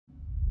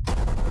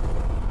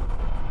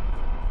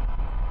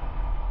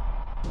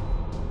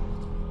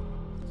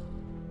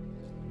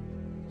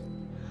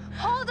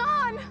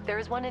There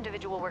is one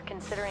individual we're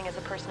considering as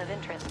a person of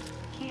interest.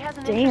 He has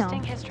an Damn.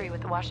 interesting history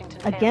with the Washington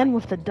family. Again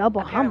with the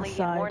double Apparently,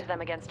 homicide. he warned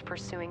them against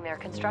pursuing their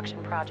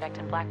construction project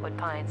in Blackwood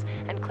Pines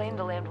and claimed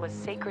the land was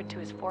sacred to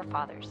his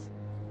forefathers.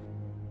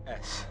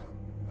 S-I-S-T.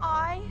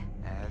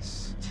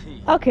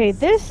 Okay,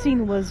 this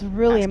scene was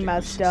really Ask your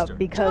messed up sister.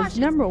 because Josh,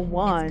 number It's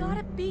one,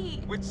 gotta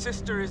be. Which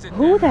sister is it?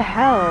 who then? the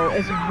hell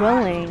is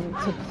willing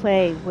to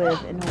play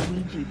with an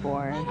Ouija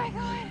board? Oh my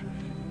god.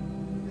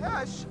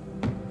 Ash.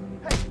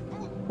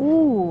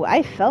 Ooh,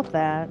 I felt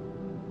that.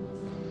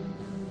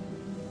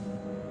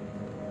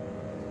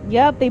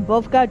 Yep, they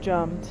both got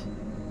jumped.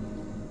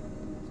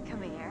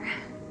 Come here.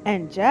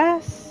 And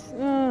Jess?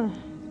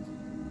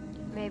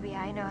 Maybe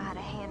I know how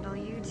to handle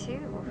you too.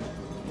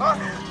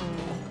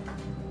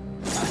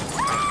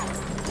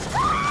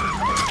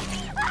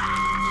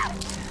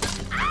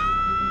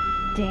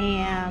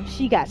 Damn,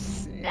 she got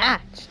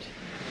snatched.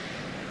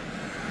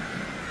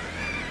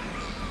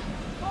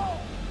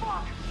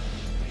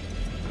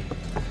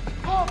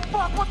 Oh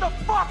fuck! What the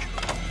fuck?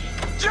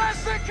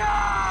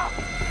 Jessica!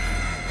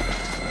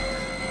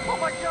 Oh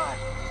my god!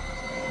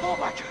 Oh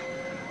my god!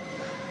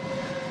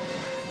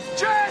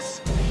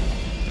 Jess!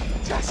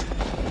 Jess!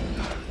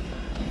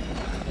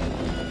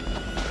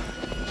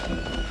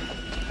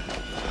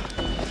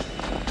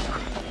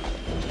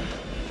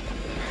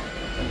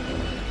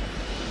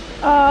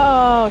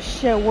 Oh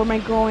shit, where am I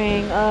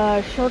going?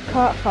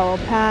 Shortcut, follow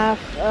path.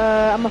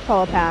 I'm gonna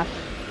follow path.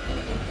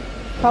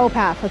 Follow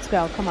path, let's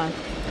go, come on.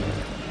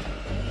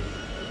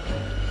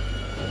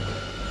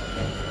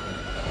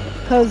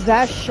 Cause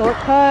that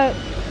shortcut,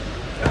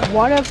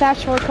 what if that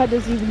shortcut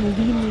doesn't even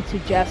lead me to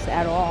Jess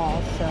at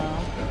all, so.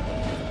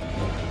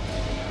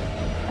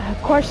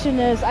 Question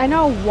is, I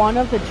know one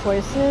of the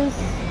choices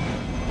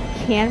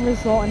can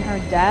result in her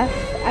death.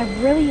 I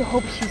really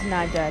hope she's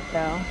not dead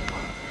though.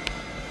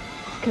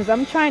 Because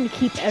I'm trying to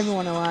keep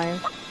everyone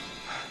alive.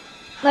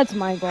 That's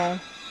my goal.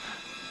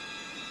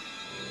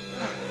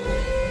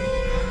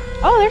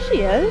 Oh, there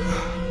she is.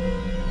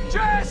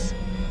 Jess!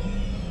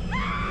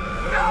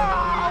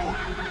 No!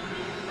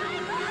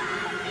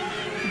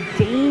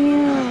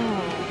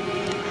 Damn.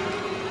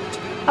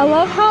 I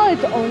love how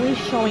it's only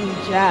showing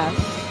Jess,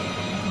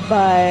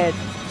 but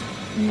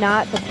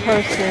not the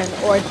person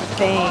or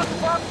thing.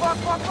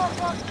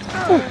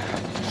 Ooh,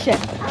 shit.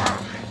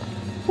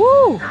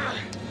 Woo!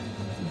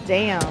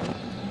 Damn.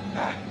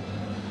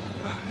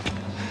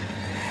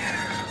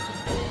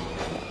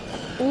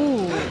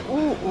 Ooh.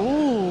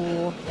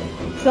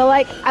 So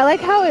like, I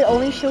like how it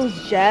only shows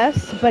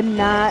Jess, but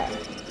not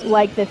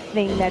like the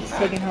thing that's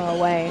taking her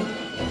away.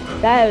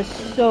 That is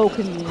so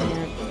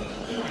convenient.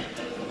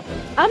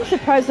 I'm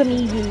surprised I'm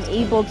even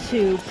able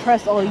to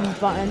press all these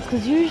buttons,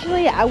 because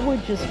usually I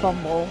would just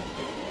fumble.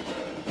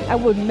 I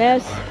would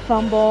miss,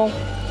 fumble.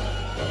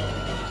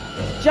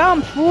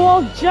 Jump,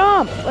 fool,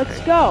 jump! Let's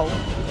go.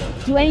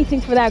 Do anything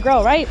for that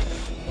girl, right?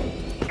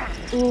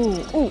 Ooh,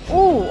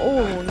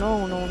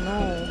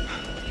 no.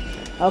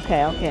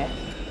 Okay.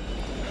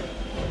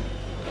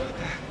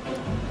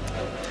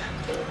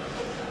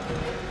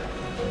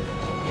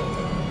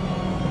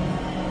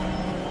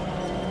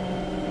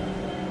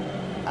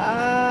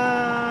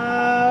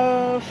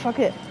 Fuck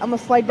it. I'm gonna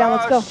slide down,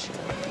 let's go.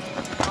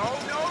 Oh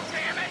no,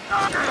 damn it!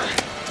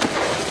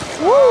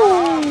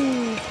 Woo!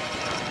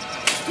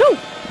 No!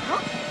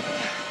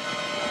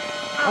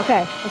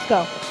 Okay, let's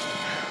go.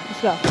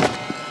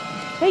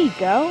 There you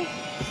go.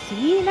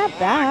 See, not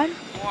bad.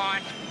 Come on.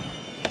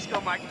 Let's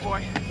go, Mike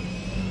boy.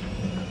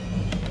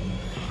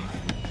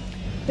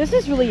 This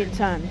is really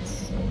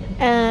intense.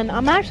 And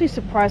I'm actually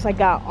surprised I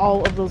got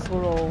all of those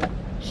little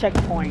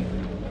checkpoints.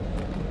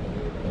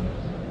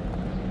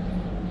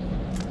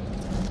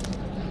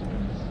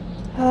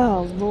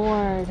 Oh,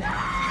 Lord.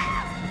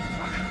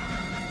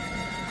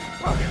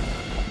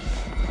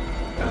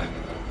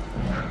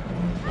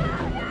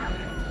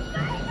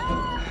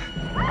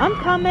 I'm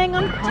coming,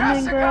 girl.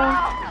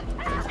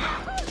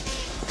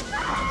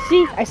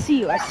 See? I see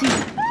you.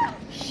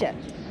 Shit.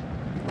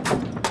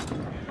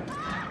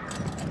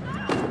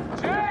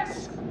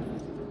 Jess!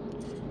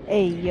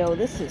 Hey, yo,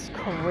 this is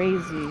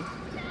crazy.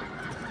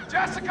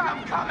 Jessica,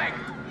 I'm coming!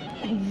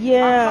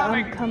 Yeah,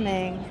 I'm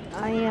coming.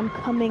 I am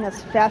coming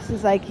as fast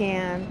as I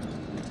can.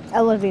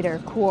 Elevator,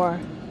 core.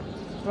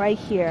 Right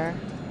here.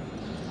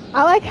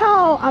 I like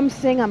how I'm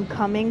saying I'm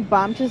coming, but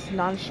I'm just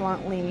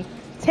nonchalantly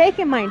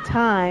taking my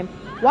time,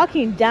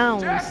 walking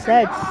down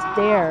said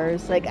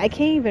stairs. Like, I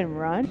can't even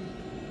run.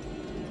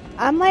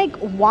 I'm like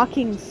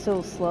walking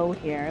so slow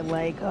here.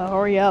 Like,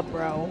 hurry up,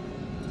 bro.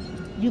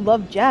 You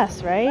love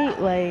Jess, right?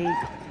 Like...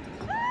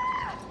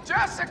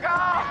 Jessica!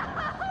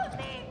 Help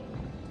me!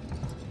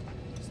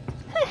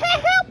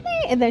 Help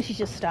me! And then she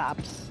just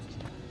stops.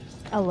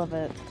 I love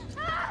it.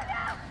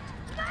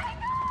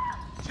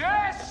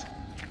 Jess!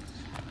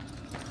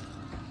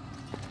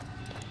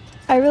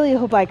 I really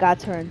hope I got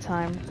to her in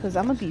time, because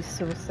I'm gonna be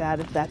so sad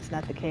if that's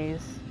not the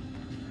case.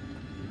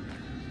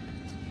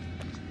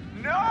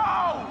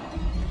 No!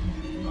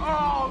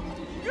 Oh,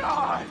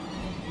 God!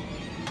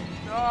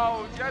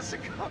 No,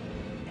 Jessica!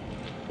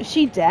 Is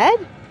she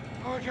dead?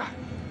 Oh my god.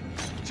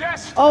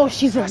 Jess! Oh,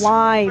 she's Jess,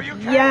 alive. are you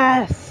okay?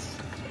 Yes.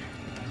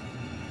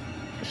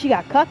 She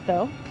got cut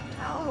though.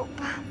 Help.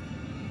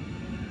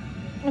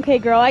 Okay,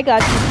 girl, I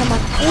got you. Come on.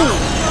 Ooh.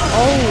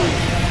 Oh.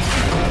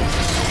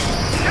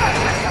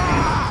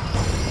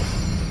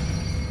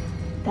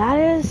 That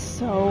is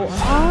so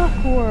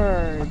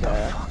awkward.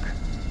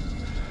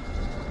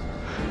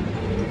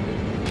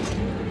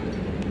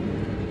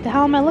 The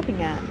hell am I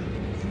looking at?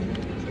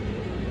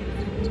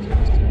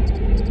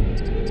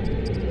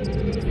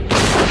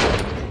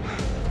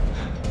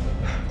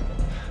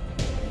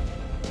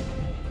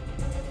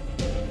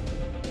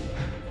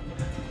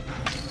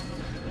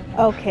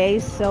 Okay,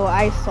 so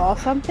I saw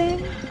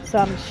something, so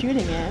I'm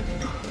shooting it.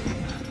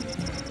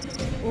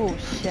 Oh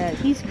shit,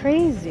 he's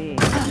crazy.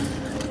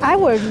 I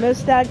would have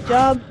missed that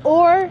jump,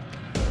 or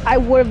I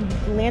would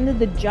have landed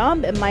the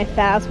jump and my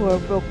fast would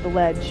have broke the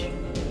ledge.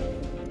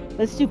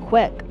 Let's do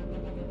quick.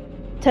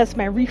 Test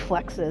my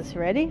reflexes.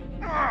 Ready?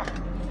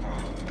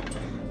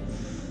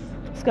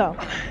 Let's go.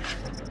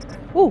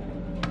 Ooh.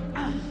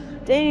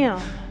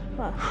 Damn.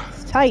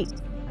 It's tight.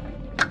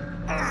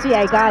 See,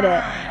 I got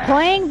it.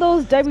 Playing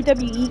those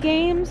WWE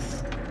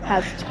games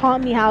has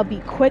taught me how to be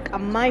quick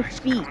on my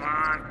feet.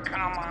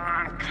 Come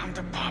on, come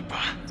to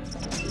Papa.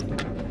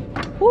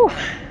 Whew.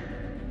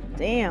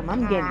 Damn,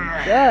 I'm getting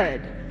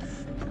good.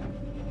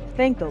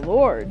 Thank the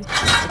Lord.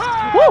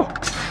 Woo!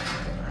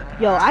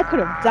 Yo, I could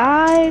have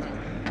died.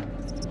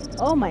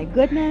 Oh my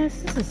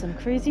goodness, this is some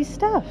crazy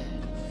stuff.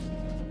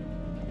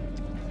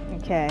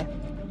 Okay,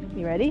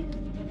 you ready?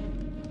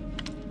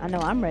 I know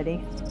I'm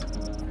ready.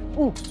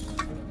 Ooh.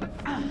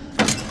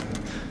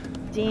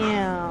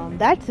 Damn,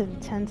 that's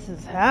intense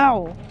as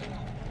hell.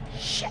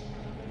 Shit.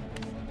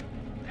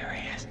 There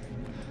he is.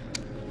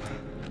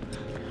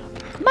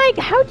 Mike,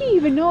 how do you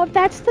even know if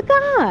that's the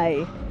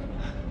guy?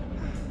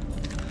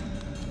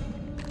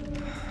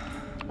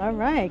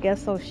 Alright, I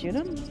guess I'll shoot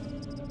him.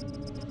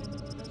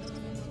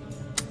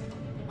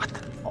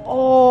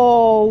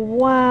 Oh,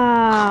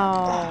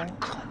 wow.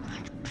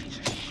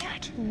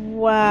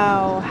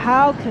 Wow,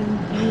 how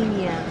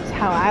convenient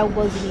how I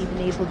wasn't even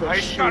able to I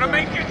shoot gotta him.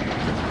 make it.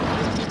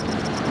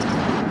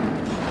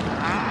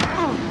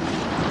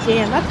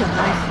 Damn, that's a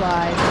nice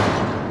slide.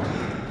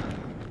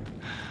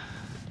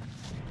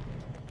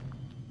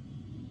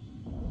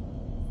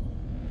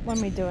 What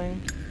am I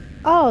doing?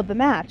 Oh, the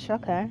match,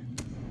 okay.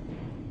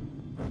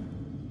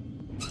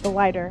 The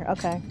lighter,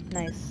 okay,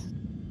 nice.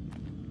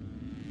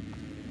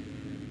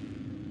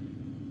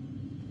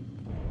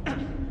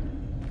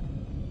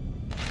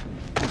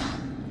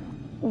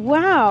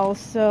 Wow,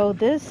 so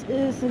this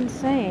is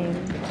insane.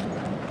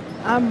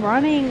 I'm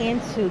running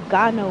into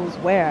God knows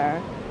where.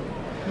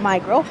 My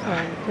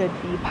girlfriend could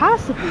be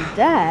possibly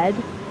dead,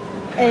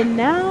 and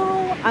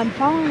now I'm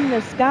following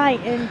this guy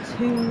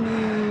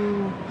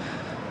into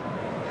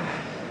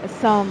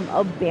some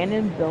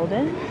abandoned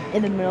building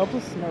in the middle of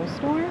a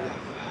snowstorm.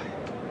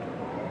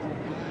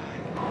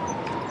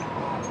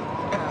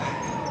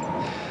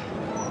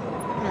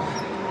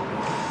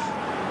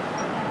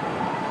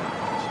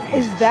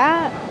 Is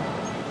that...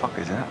 What the fuck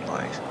is that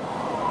place?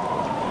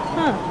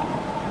 Huh.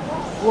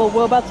 Well,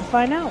 we're about to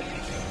find out.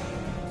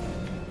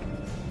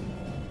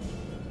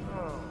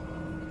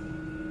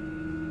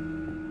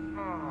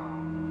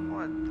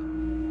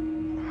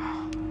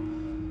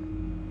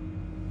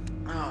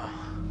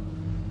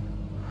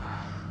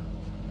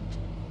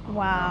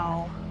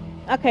 Wow.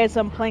 Okay,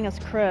 so I'm playing as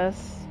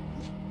Chris.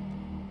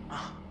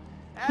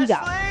 He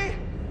got...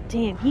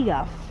 Damn, he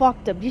got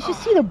fucked up. Did you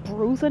see the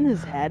bruise on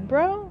his head,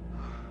 bro?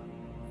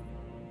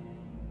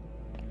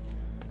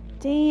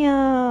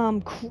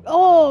 Damn.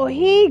 Oh,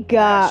 he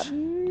got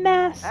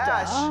messed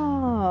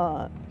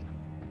up.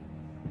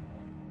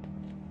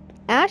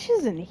 Ash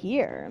isn't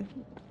here.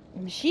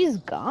 She's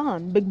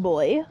gone, big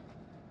boy.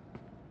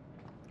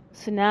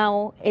 So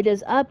now it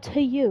is up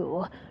to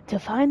you to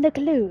find the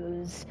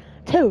clues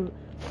to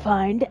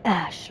find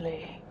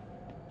Ashley.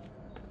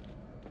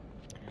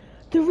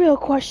 The real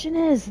question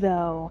is,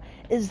 though,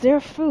 is there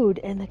food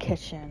in the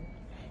kitchen?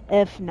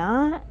 If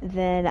not,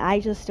 then I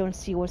just don't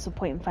see what's the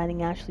point in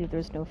finding Ashley if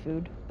there's no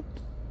food.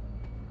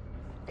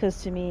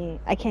 Because to me,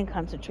 I can't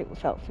concentrate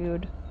without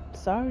food.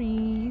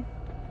 Sorry.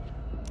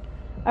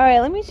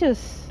 Alright, let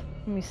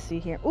me see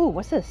here. Ooh,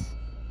 what's this?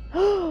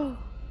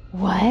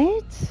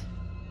 What?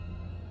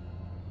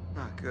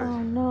 Not good.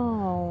 Oh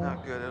no.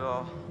 Not good at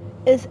all.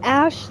 Is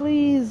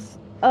Ashley's,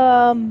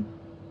 Okay.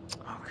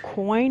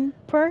 coin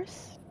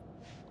purse?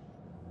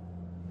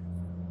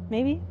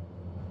 Maybe?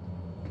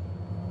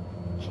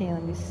 Okay,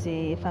 let me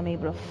see if I'm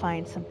able to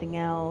find something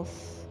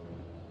else.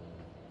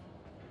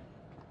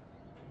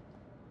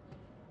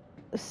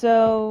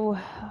 So,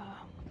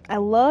 I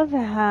love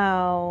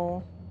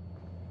how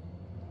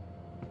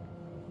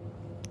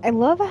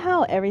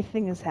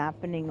everything is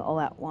happening all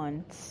at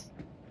once.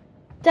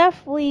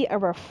 Definitely a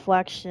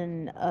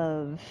reflection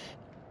of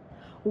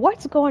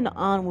what's going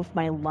on with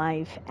my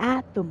life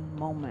at the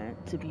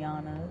moment, to be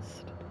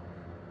honest.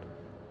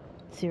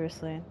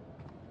 Seriously.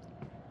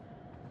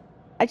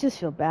 I just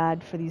feel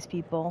bad for these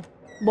people.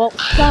 Well,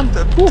 some...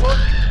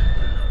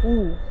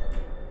 Ooh.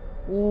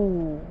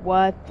 Ooh,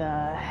 what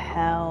the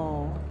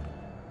hell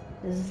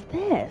is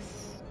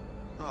this?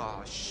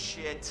 Oh,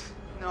 shit.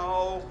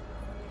 No.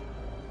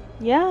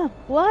 Yeah,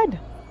 blood.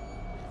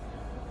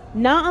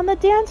 Not on the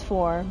dance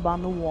floor, but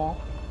on the wall.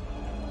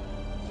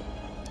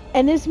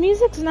 And this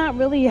music's not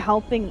really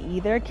helping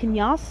either. Can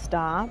y'all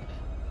stop?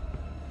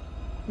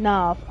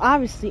 No,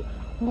 obviously.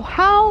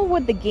 How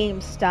would the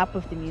game stop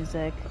with the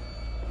music?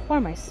 What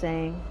am I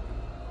saying?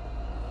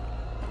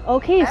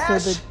 Okay, so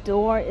Ash! the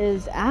door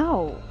is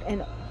out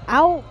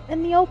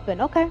in the open.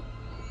 Okay.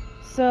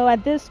 So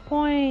at this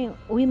point,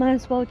 we might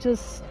as well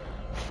just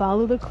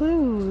follow the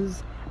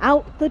clues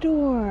out the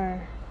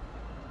door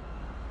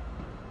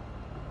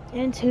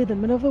into the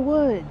middle of the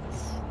woods.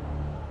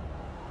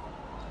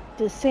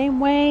 The same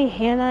way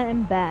Hannah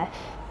and Beth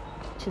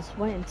just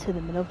went into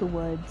the middle of the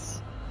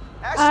woods.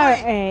 Ashley!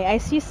 Alright, I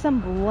see some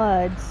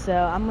blood, so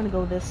I'm gonna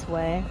go this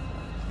way.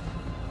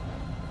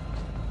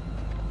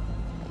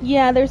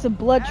 Yeah, there's a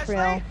blood trail.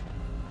 Ashley?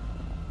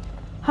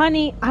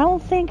 Honey, I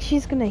don't think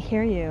she's gonna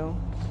hear you.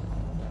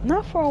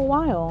 Not for a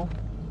while.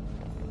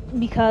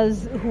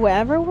 Because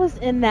whoever was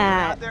in You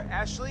out that there,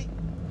 Ashley?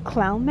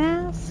 clown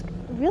mask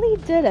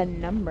really did a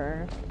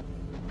number.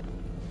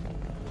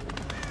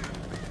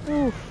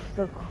 Oof,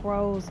 the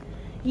crows.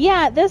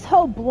 Yeah, this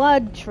whole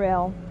blood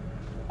trail,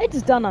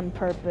 it's done on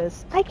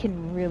purpose. I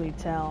can really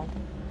tell.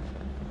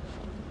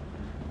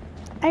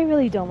 I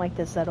really don't like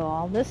this at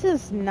all. This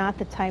is not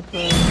the type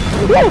of...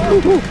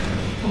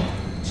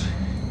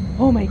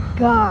 Oh my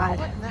god.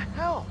 What in the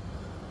hell?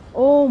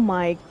 Oh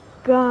my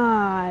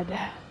god.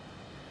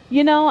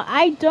 You know,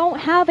 I don't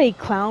have a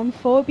clown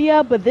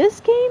phobia, but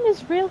this game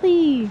is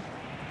really...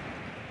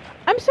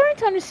 I'm starting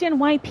to understand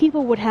why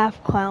people would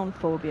have clown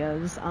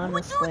phobias, Who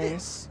would do honestly.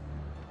 this?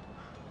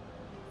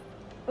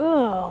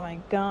 Oh my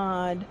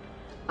god.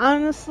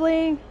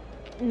 Honestly,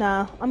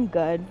 nah, I'm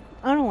good.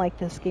 I don't like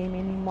this game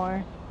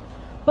anymore.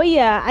 But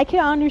yeah, I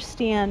can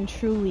understand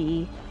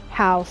truly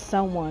how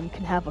someone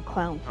can have a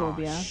clown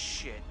phobia. Oh,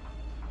 shit.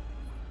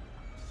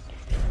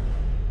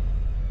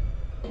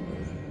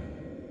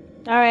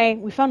 Alright,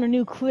 we found a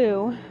new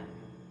clue.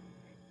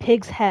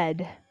 Pig's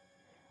head.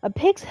 A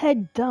pig's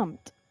head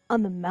dumped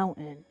on the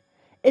mountain.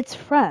 It's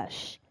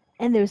fresh,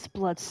 and there's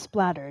blood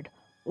splattered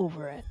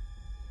over it.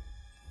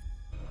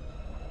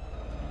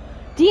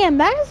 Damn,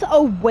 that is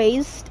a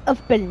waste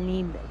of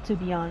banana, to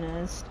be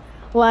honest.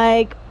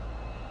 Like,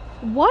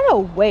 what a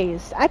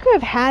waste. I could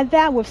have had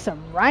that with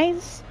some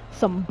rice,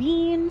 some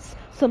beans,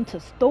 some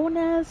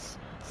tostones,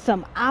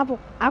 some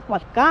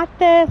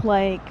aguacate,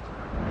 like...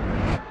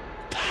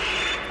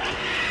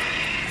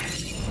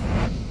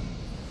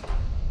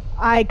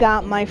 I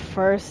got my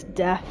first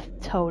death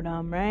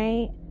totem,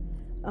 right?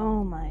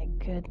 Oh my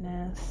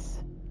goodness.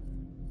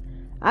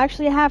 I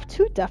actually have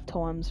 2 death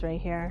totems right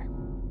here.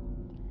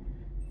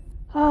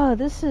 Oh,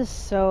 this is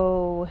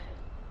so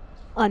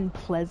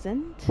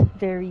unpleasant,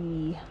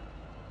 very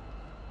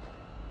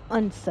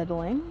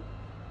unsettling.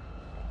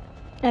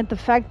 And the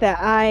fact that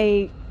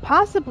I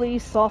possibly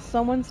saw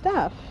someone's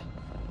death.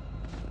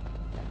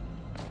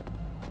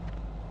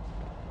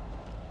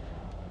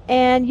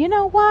 And you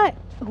know what?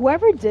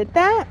 Whoever did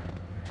that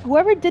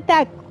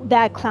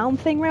clown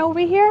thing right over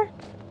here,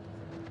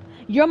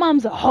 your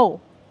mom's a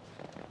hoe.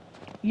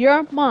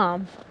 Your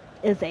mom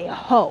is a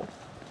hoe.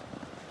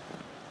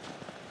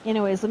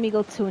 Anyways, let me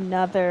go to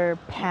another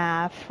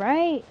path,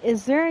 right?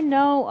 Is there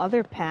no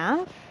other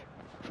path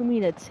for me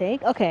to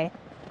take? Okay,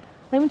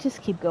 let me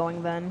just keep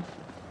going then.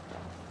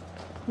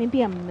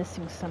 Maybe I'm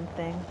missing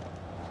something.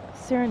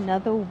 Is there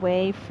another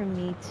way for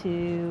me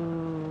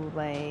to,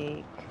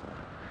 like,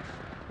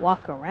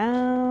 walk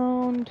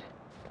around?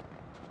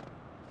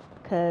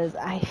 Because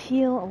I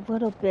feel a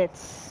little bit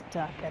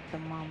stuck at the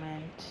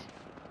moment.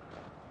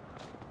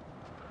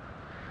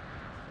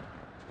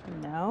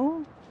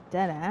 No?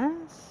 Dead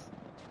ass?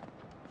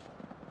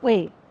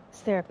 Wait,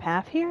 is there a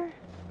path here?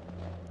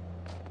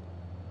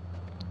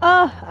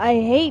 Ugh, I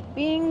hate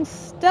being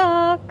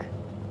stuck.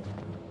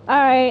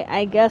 Alright,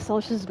 I guess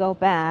I'll just go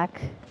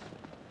back.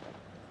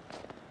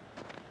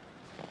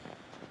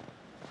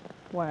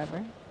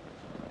 Whatever.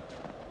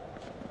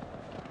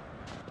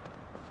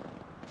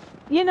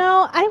 You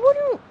know, I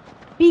wouldn't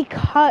be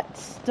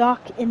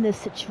stuck in this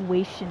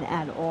situation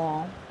at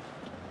all.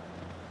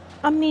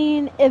 I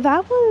mean, if I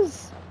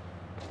was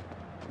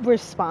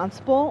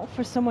responsible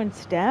for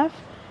someone's death,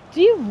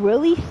 do you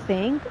really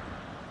think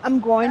I'm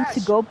going to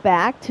go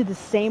back to the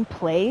same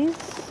place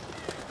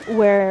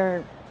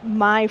where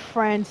my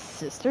friend's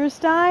sisters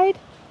died?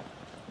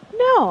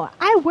 No,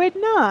 I would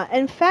not.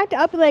 In fact,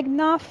 I'd be like,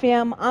 nah,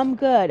 fam, I'm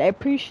good. I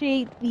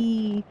appreciate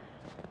the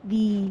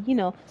you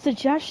know,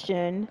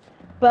 suggestion,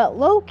 but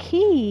low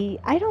key,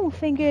 I don't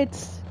think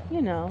it's,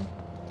 you know,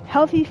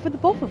 healthy for the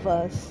both of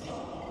us.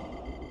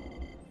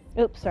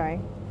 Oops,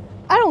 sorry.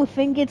 I don't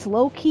think it's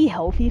low key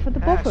healthy for the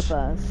both of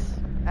us.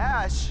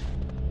 Ash!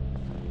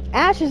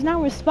 Ash is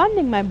not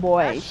responding, my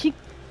boy. Ash?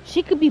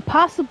 She could be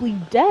possibly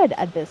dead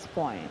at this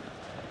point.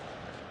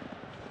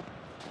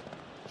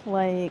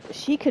 Like,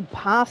 she could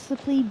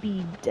possibly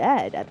be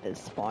dead at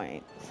this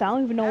point. So I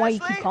don't even know why you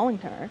keep Ashley? calling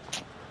her.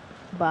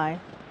 Bye.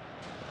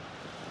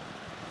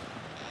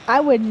 I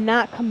would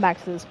not come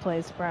back to this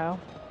place, bro.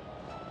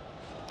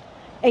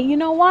 And you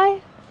know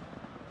why?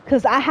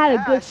 Because I had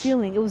a good Ash.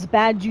 feeling it was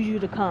bad juju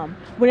to come.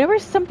 Whenever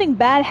something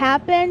bad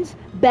happens,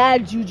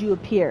 bad juju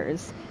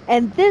appears.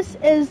 And this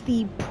is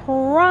the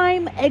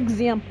prime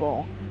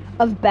example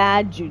of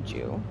bad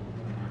juju.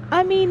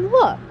 I mean,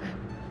 look.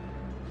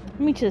 Let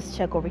me just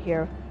check over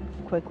here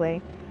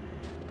quickly.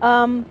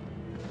 2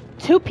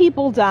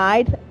 people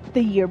died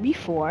the year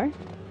before.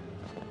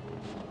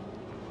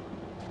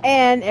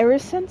 And ever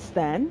since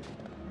then,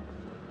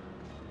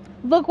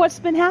 look what's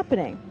been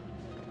happening.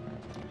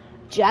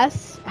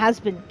 Jess has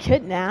been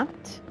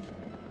kidnapped,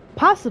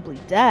 possibly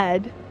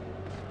dead.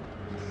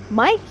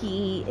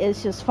 Mikey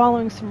is just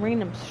following some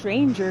random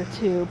stranger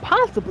to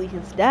possibly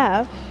his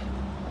death.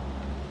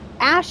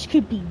 Ash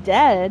could be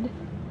dead.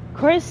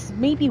 Chris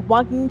may be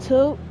walking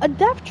into a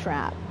death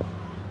trap.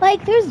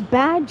 Like, there's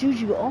bad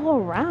juju all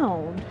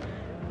around.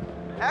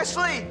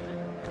 Ashley!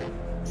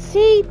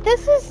 See,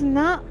 this is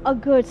not a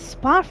good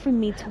spot for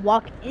me to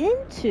walk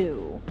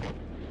into.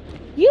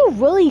 You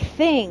really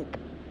think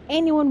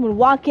anyone would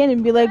walk in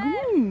and be like,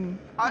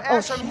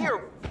 Ash, oh, I'm shit. here.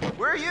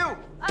 Where are you?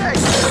 Hey!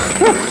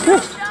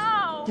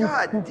 No!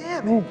 God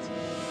damn it.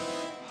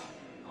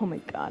 Oh my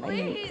god, I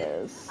hate Please,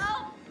 this.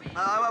 help me!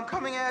 I'm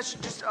coming, Ash.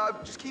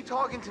 Just keep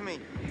talking to me.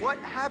 What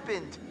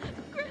happened?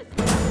 Chris!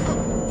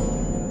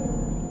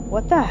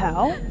 What the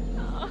hell?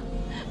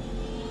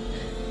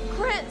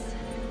 Chris!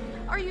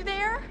 Are you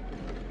there?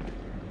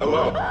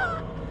 Hello,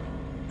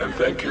 and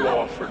thank you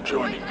all for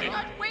joining me.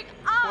 Wake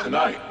up!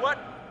 Tonight, What?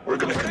 we're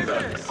going to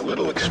conduct a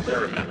little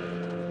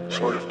experiment,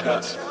 sort of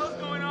test.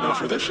 Now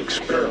for this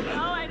experiment,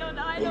 I don't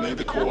know. we'll need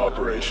the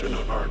cooperation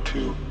of our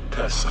 2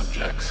 test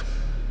subjects,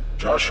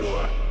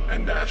 Joshua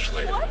and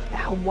Ashley.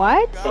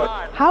 What?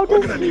 But How we're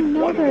does going to he need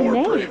know one their more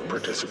names? brave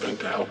participant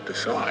to help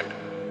decide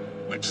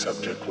which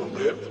subject will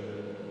live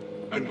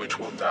and which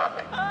will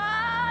die.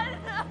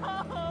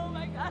 No! Oh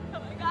my god, oh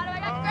my god, oh my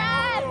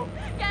god!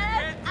 Chris!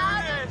 Get us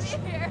out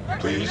of here!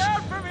 Please,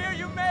 From here,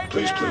 you made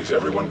please,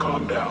 everyone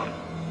calm down.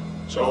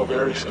 It's all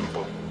very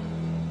simple.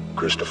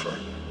 Christopher,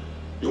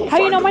 you will How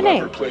do you find know the my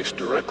lever name? placed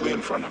directly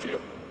in front of you.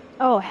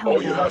 Oh, hell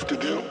All you no. have to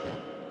do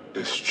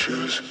is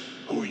choose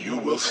who you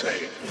will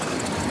save.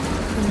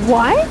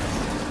 What?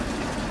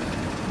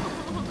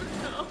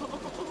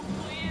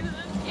 Please,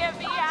 just get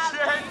me out of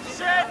Shit,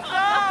 here! no!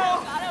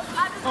 Oh god,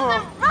 this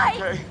isn't right!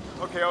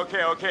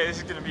 Okay. This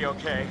is gonna be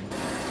okay.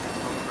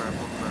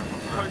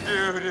 Oh,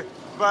 dude,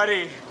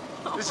 buddy.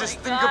 Let's just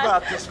think God.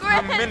 about this for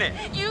a Chris, minute.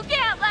 You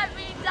can't let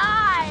me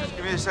die!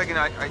 Give me a second.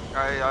 I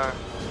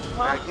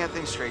can't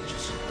think straight.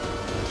 Just.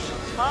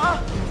 Huh?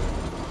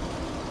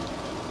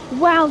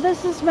 Wow,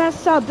 this is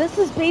messed up. This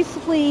is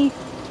basically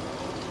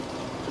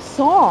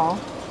Saw.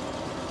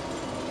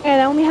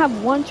 And I only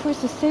have one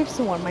choice to save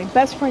someone. My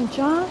best friend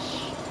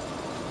Josh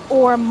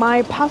or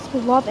my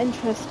possible love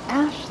interest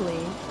Ashley.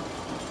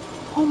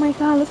 Oh my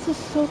god, this is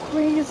so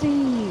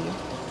crazy.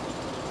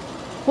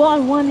 Well,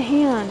 on one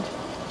hand,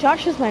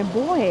 Josh is my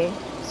boy,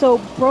 so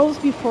bros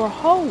before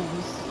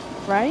hoes,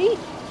 right?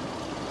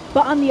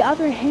 But on the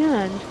other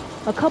hand,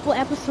 a couple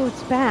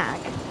episodes back,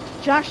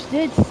 Josh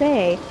did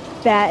say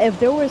that if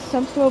there was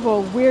some sort of a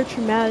weird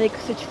traumatic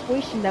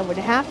situation that would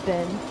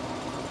happen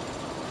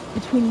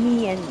between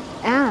me and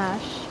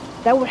Ash,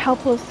 that would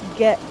help us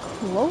get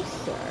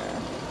closer.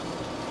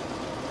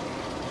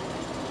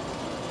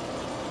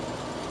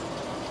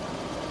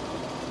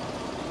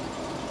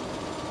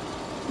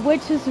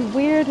 Which is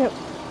weird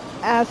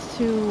as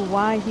to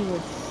why he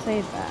would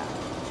say that.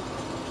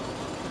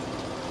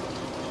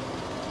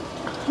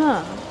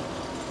 Huh.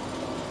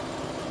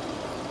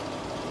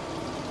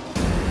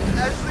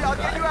 Ashley, I'll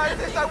get you out of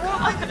this. I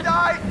won't let you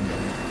die.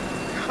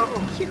 No.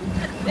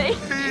 Thank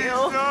Please, you.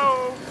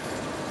 no.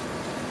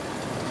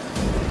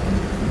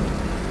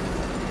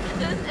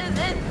 This is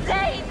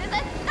insane! This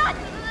is nuts!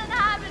 This isn't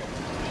happening!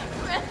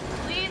 Chris,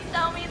 please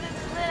tell me this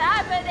isn't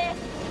happening!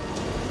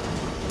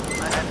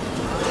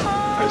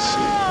 I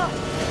see.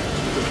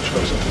 You've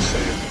chosen to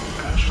save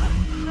Ashley.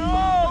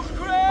 No,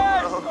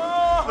 Chris! No.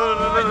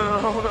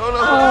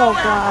 Oh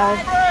god.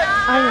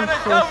 I am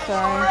so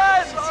sorry.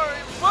 Chris!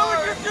 Why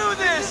would you do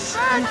this?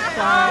 I'm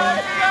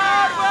sorry.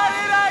 God, what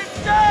did I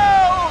do?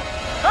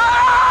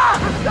 Ah!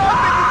 Stop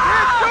it! You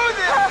can't do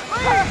this!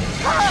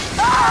 Please!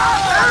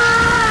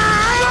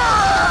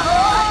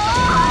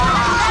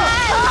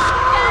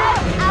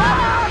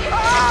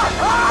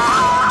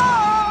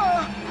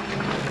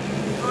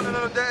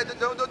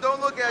 No, don't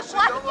look, Ashley.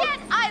 Why Don't look.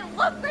 can't I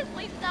look? Chris,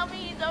 please tell me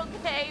he's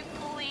okay,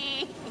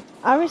 please.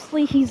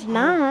 Obviously he's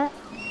not.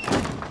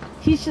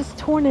 He's just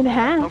torn in I'm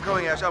half.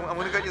 coming, Ash. I'm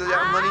gonna get you down.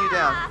 I'm letting you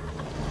down.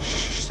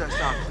 Shh,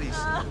 stop, please.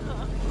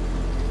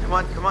 Come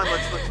on.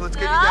 Let's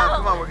get you down.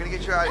 Come on, we're gonna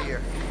get you out of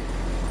here.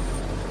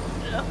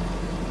 You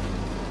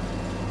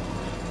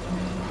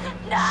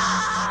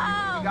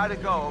No! gotta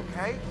go,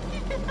 okay?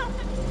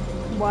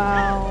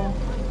 Wow.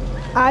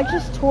 I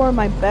just tore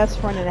my best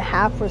friend in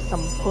half for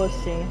some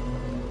pussy.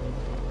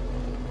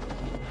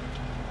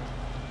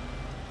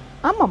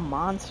 I'm a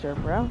monster,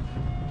 bro.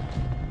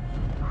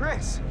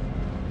 Chris.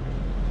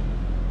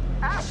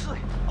 Ashley.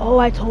 Oh,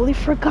 I totally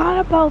forgot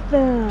about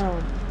them.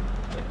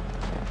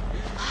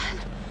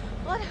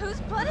 What? Whose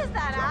blood is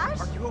that, Ash?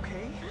 Are you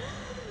okay?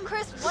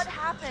 Chris, what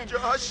happened?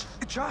 Josh.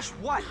 Josh,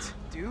 what,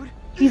 dude?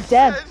 He's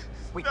dead.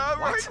 Wait, Not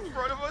what? right in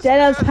front of us. Dead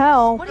as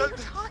hell. What are you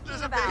talking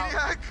There's a about?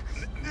 maniac.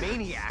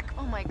 Maniac?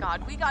 Oh my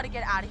god, we gotta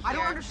get out of here. I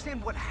don't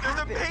understand what There's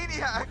a happened.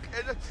 maniac,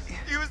 and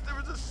there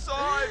was a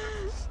saw.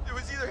 It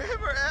was either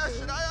him or Ash,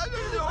 and I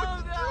don't know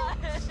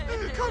what to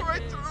do. It come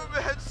right through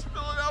my head,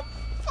 spilling out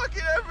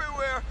fucking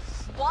everywhere.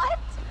 What?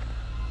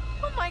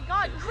 Oh my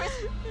god, Chris,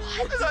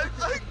 what? And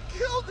I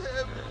killed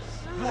him.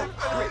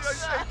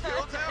 I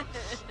killed him.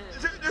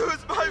 It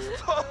was my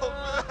fault,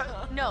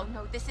 man. No,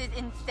 this is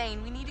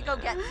insane. We need to go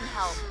get some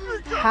help.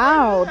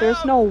 How?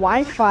 There's no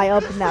Wi-Fi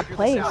up in that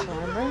place,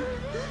 remember?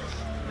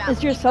 Matt, Is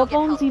we your need to cell go get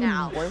phones help even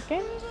now.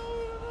 working?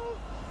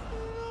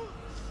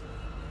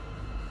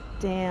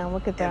 Damn,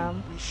 look at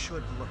them. And we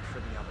should look for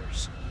the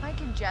others. Mike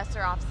and Jess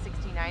are off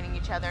 69ing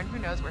each other, and who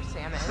knows where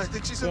Sam I is.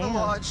 think she's in Damn. the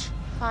lodge.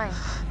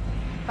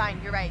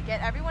 Fine, you're right.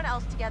 Get everyone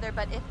else together,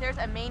 but if there's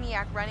a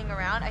maniac running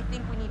around, I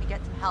think we need to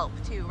get some help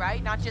too,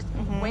 right? Not just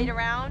wait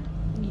around.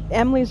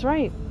 Emily's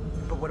right.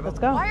 But what about Let's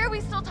go. Why are we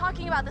still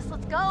talking about this?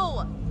 Let's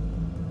go!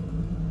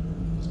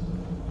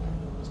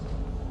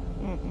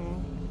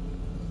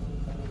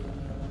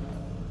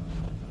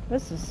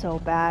 This is so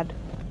bad.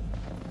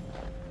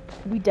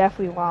 We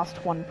definitely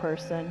lost one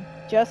person.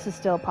 Jess is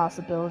still a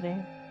possibility.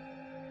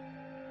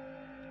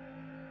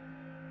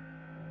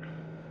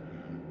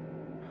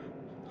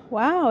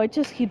 Wow, it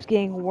just keeps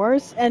getting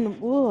worse and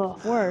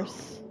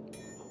worse.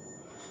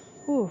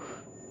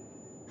 Oof.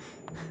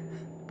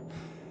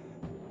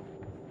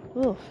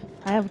 Oof.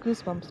 I have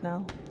goosebumps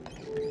now.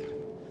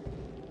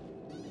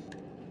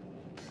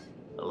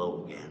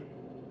 Hello again.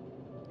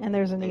 And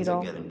there's a Things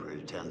are needle. getting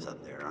pretty tense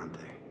up there, aren't they?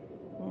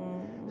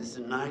 Is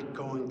the night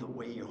going the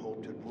way you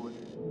hoped it would?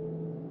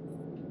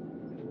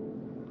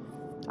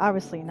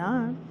 Obviously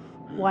not.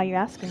 Why are you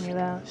asking me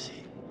that? I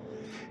see.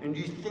 And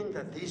you think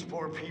that these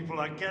poor people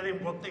are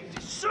getting what they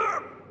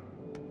deserve?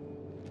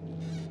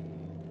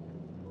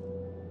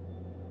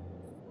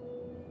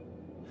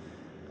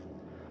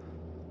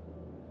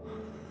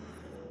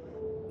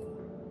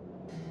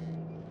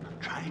 I'm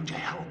trying to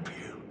help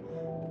you.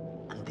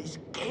 And this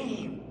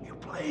game you're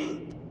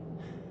playing,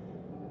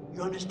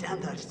 you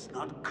understand that it's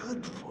not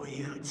good for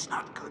you. It's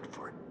not good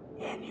for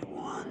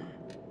anyone.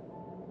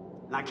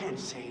 And I can't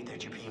say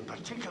that you're being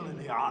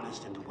particularly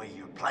honest in the way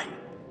you're playing.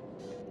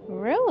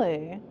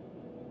 Really?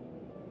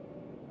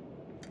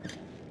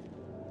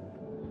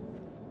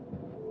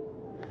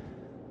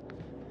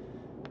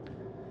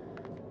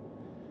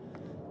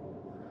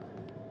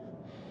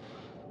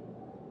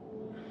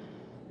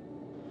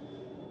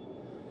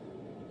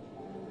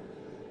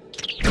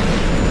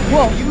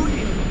 Whoa. You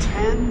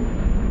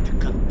intend to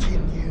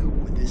continue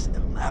with this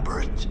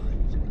elaborate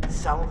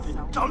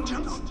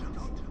self-indulgence?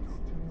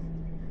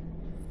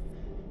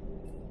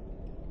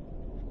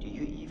 Do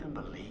you even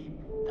believe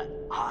that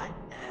I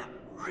am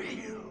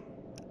real?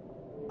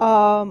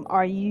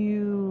 Are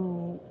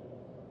you...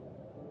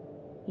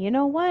 You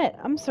know what?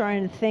 I'm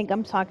starting to think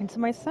I'm talking to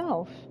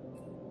myself.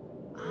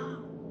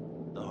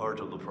 The heart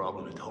of the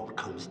problem, it all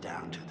comes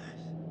down to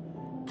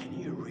this. Can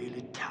you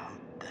really tell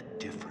the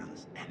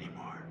difference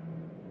anymore?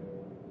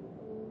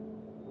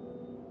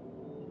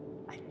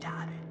 I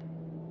doubt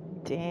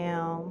it.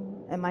 Damn.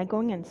 Am I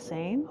going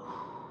insane?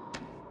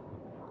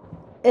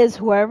 Is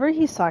whoever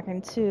he's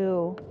talking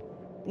to,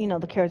 you know,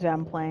 the character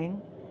I'm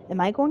playing, am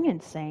I going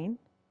insane?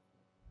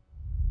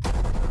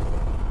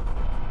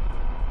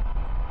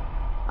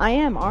 I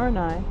am, aren't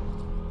I?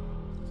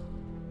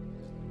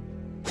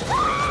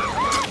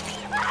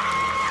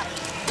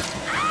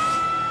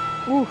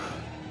 Oof.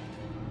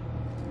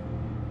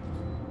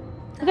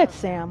 Look at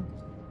Sam.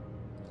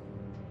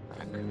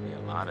 That could be a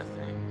lot of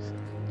things.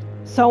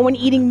 Someone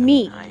eating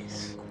meat.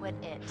 Nice. Quit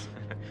it.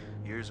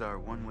 Here's our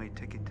one-way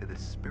ticket to the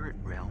spirit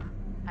realm.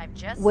 I've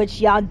just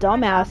Which y'all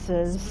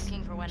dumbasses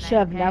looking for one should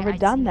have night, never okay? I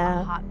done see a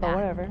that, hot but bath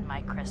whatever. in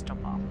my crystal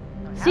ball.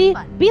 Have See,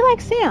 fun. be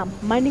like Sam,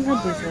 minding her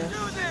business.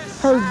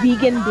 Her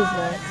vegan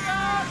business.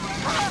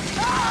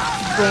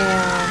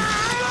 Damn.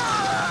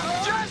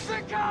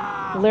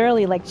 Jessica!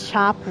 Literally like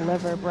chopped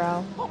liver,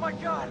 bro. Oh my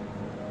god!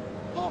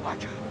 Oh my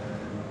god!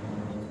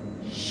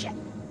 Shit.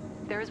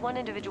 There is one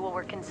individual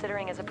we're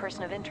considering as a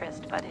person of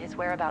interest, but his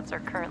whereabouts are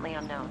currently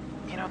unknown.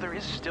 You know, there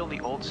is still the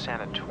old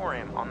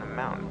sanatorium on the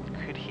mountain.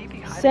 Could he be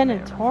hiding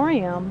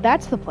Sanatorium?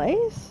 That's the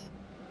place?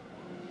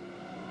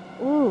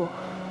 Ooh.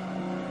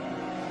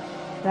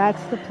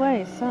 That's the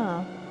place,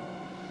 huh?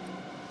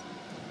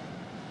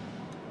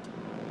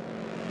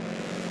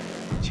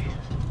 Jesus.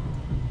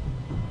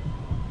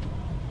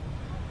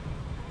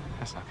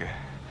 That's not good.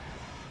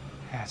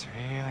 That's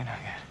really not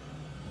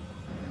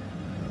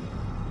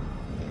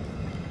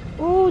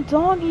good. Ooh,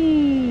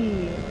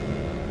 doggy!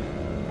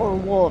 Or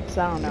wolves,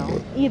 I don't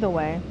know. Either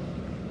way.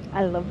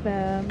 I love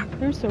them.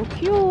 They're so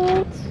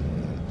cute.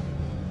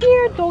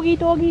 Here, doggy,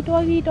 doggy,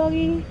 doggy,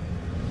 doggy.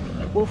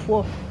 Woof,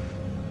 woof.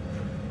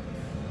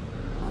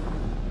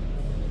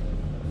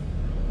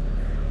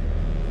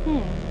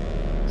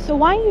 So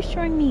why are you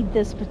showing me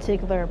this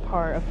particular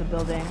part of the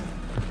building?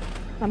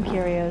 I'm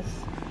curious.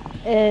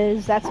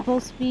 Is that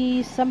supposed to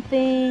be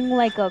something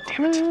like a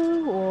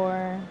clue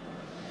or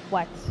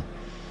what?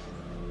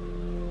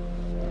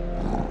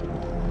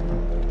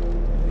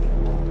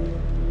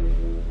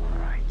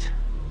 Alright.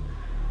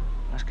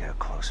 Let's get a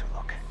closer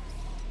look.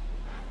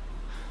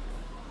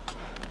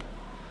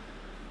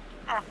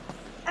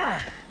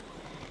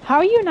 How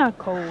are you not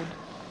cold?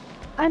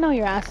 I know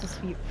your ass is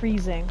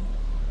freezing.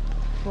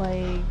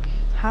 Like,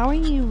 how are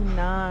you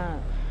not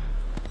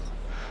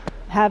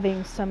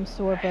having some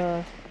sort of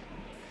a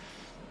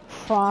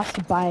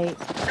frostbite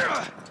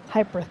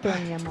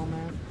hyperthermia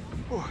moment?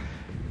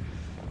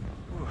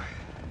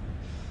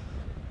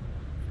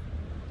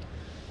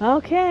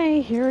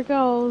 Okay, here it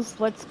goes.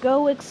 Let's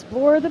go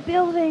explore the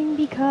building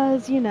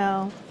because, you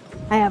know,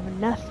 I have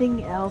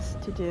nothing else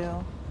to do.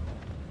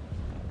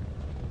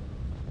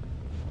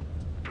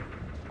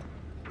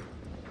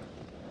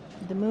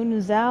 The moon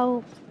is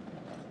out.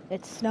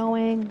 It's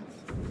snowing.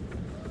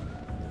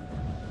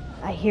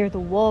 I hear the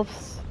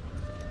wolves,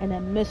 and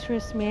a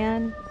mysterious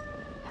man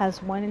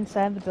has went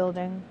inside the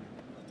building.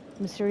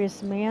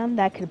 Mysterious man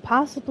that could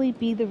possibly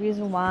be the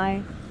reason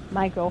why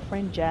my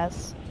girlfriend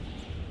Jess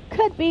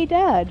could be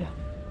dead.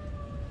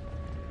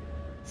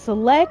 So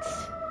let's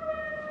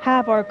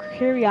have our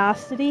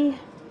curiosity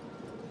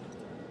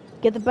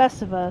get the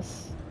best of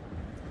us.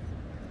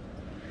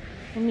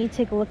 Let me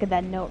take a look at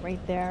that note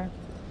right there.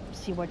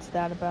 See what's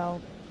that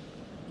about.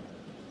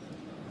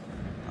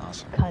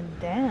 Awesome.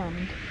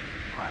 Condemned.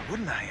 Why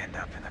wouldn't I end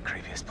up in the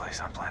creepiest place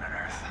on planet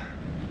Earth?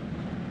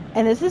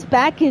 And this is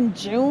back in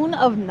June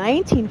of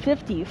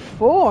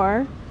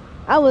 1954.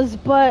 I was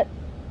but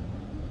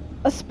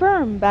a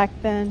sperm back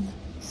then,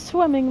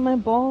 swimming my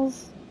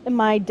balls in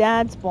my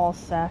dad's ball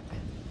sack.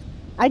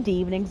 I didn't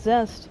even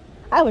exist.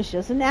 I was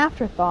just an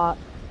afterthought.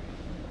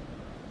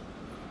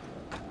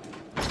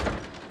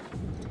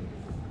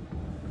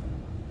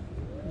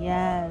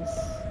 Yes.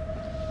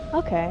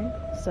 Okay,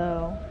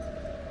 so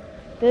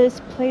this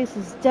place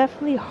is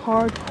definitely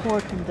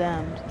hardcore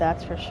condemned,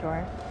 that's for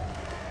sure.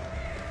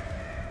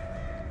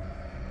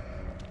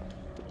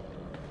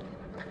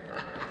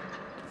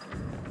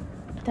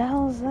 What the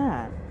hell is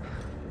that?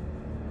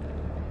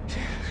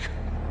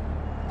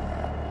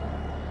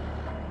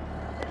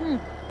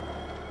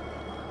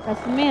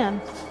 That's the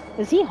man.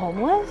 Is he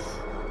homeless?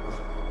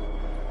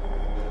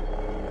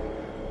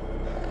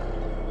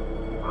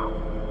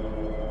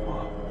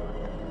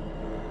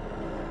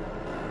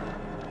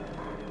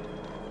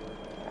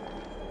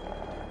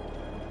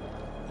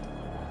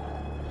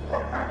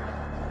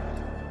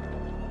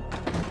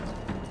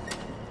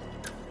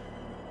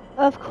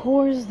 Of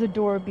course the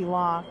door would be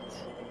locked.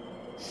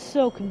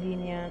 So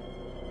convenient.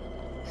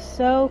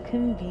 So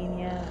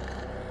convenient.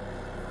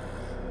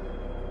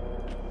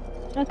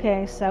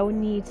 Okay, so I would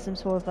need some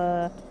sort of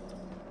a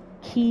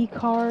key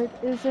card,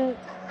 is it?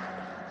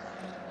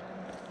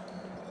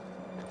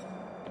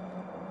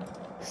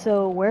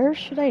 So where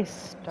should I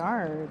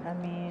start? I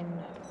mean,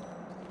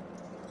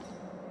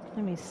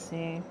 let me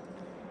see.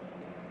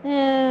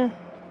 I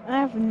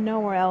have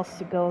nowhere else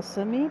to go,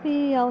 so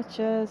maybe I'll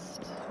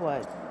just,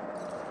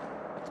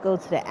 go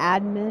to the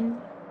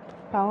admin,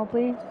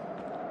 probably.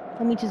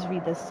 Let me just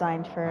read this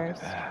sign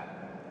first.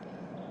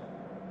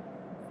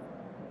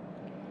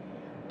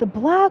 The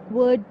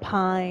Blackwood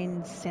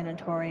Pines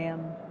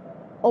Sanatorium,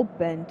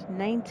 opened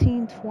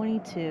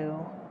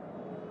 1922.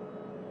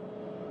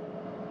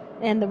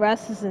 And the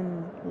rest is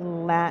in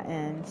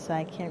Latin, so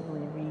I can't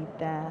really read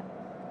that.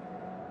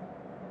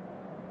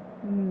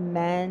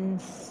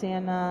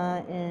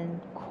 Mansana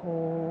in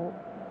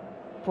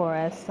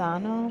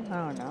Corporesano?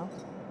 I don't know.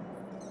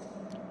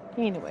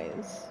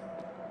 Anyways.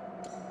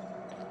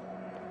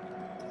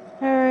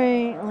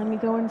 Alright, let me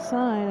go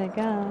inside, I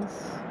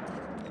guess.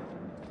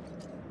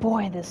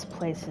 Boy, this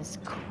place is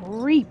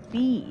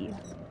creepy.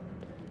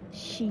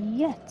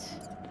 Shit.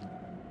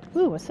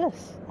 Ooh, what's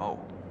this? Oh.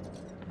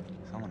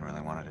 Someone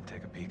really wanted to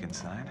take a peek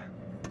inside.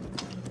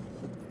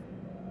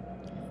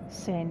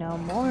 Say no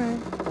more.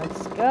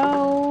 Let's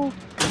go.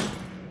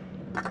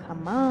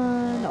 Come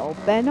on.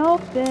 Open,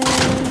 open.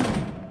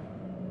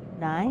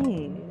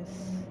 Nice.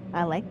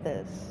 I like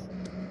this.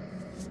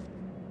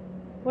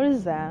 What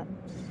is that?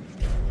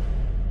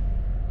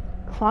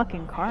 Clock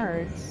and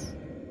cards.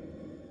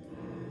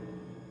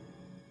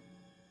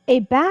 A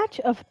batch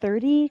of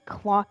 30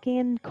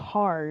 clock-in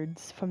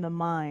cards from the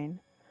mine,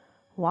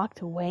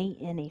 locked away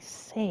in a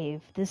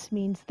safe. This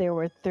means there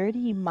were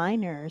 30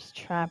 miners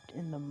trapped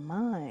in the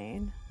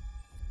mine.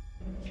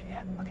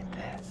 Yeah, look at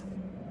this.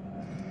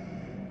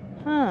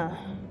 Huh.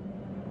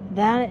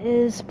 That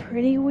is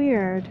pretty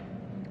weird.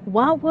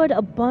 What would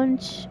a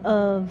bunch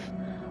of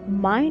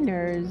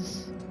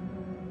miners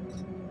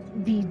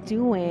be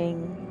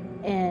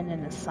doing in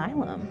an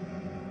asylum?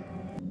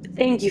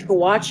 Thank you for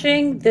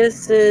watching.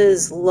 This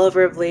is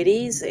Lover of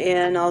Ladies,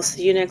 and I'll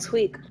see you next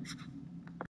week.